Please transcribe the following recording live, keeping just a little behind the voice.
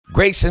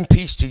Grace and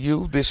peace to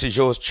you. This is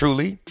yours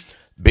truly,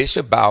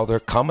 Bishop Bowder,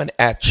 coming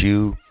at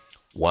you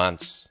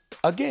once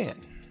again.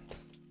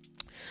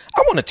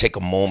 I want to take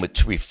a moment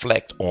to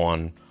reflect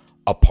on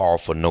a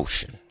powerful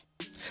notion.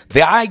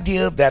 The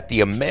idea that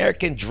the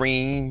American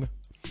dream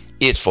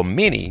is for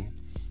many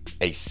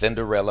a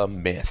Cinderella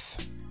myth,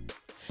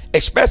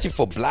 especially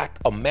for Black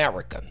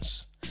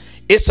Americans.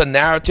 It's a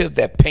narrative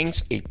that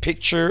paints a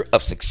picture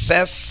of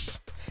success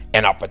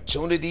and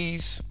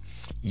opportunities,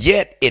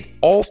 yet it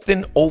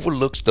often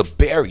overlooks the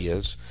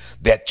barriers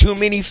that too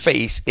many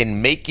face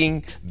in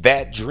making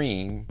that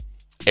dream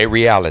a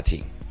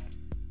reality.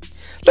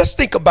 Let's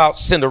think about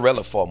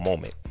Cinderella for a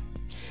moment.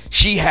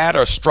 She had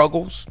her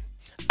struggles,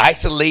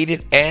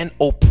 isolated and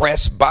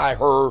oppressed by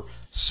her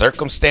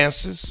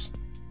circumstances,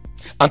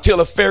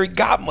 until a fairy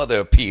godmother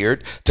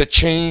appeared to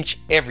change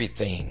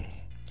everything.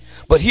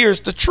 But here's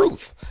the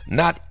truth.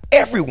 Not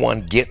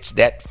everyone gets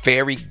that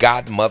fairy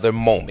godmother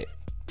moment.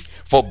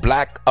 For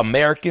Black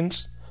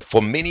Americans,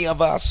 for many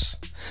of us,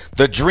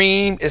 the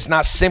dream is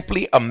not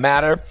simply a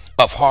matter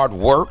of hard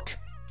work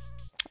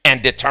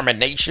and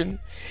determination.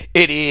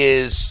 It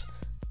is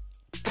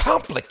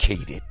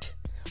complicated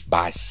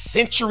by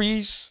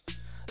centuries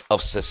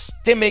of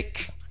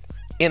systemic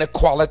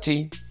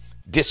inequality,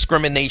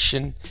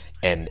 discrimination,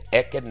 and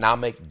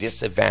economic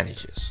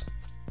disadvantages.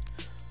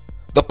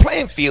 The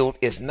playing field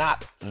is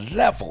not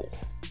level,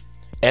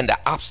 and the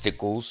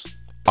obstacles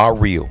are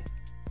real.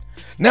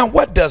 Now,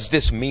 what does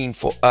this mean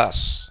for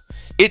us?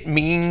 It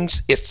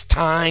means it's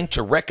time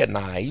to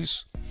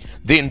recognize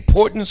the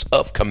importance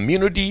of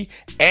community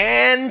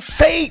and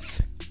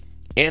faith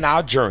in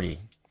our journey.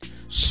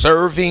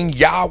 Serving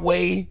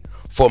Yahweh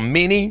for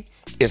many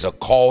is a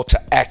call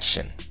to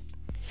action,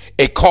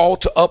 a call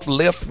to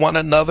uplift one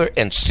another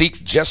and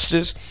seek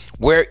justice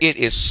where it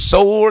is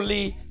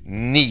sorely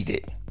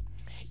needed.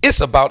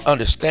 It's about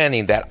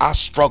understanding that our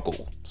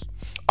struggles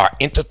are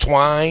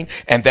intertwined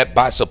and that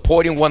by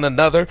supporting one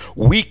another,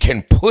 we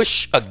can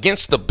push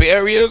against the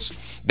barriers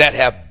that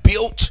have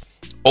built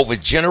over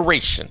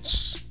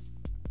generations.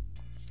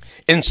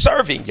 In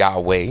serving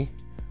Yahweh,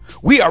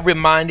 we are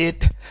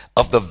reminded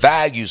of the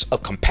values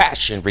of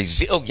compassion,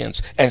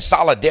 resilience, and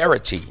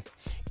solidarity.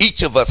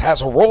 Each of us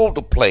has a role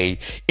to play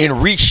in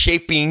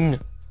reshaping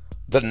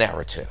the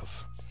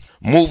narrative,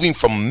 moving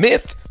from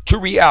myth to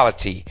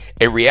reality,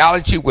 a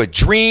reality where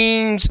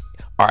dreams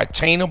are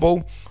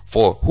attainable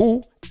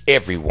for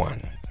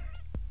everyone.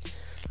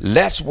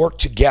 Let's work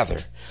together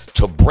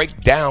to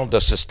break down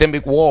the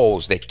systemic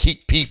walls that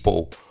keep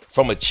people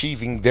from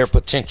achieving their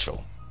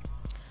potential.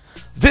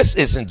 This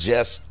isn't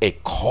just a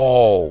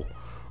call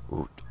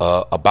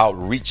about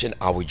reaching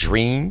our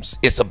dreams.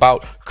 It's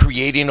about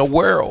creating a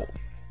world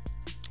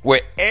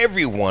where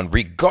everyone,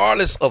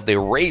 regardless of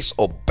their race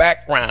or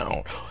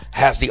background,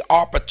 has the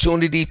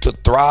opportunity to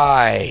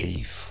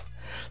thrive.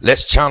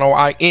 Let's channel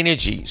our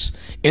energies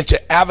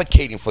into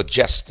advocating for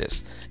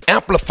justice,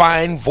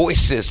 amplifying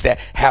voices that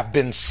have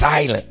been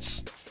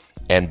silenced,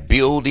 and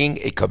building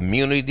a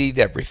community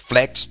that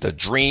reflects the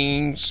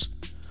dreams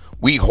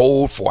we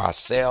hold for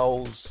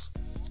ourselves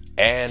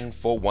and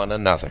for one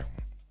another.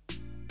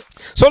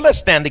 So let's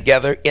stand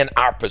together in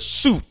our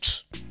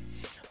pursuit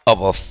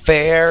of a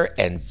fair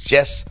and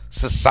just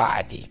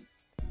society.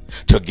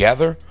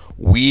 Together,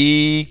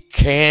 we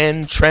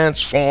can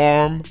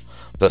transform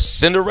the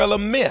Cinderella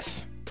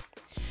myth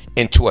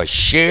into a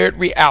shared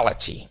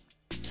reality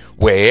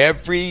where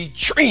every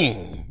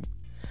dream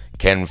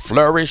can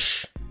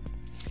flourish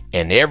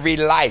and every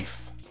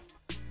life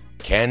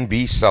can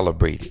be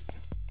celebrated.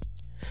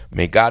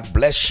 May God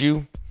bless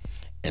you,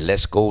 and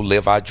let's go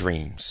live our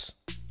dreams.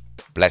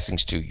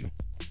 Blessings to you.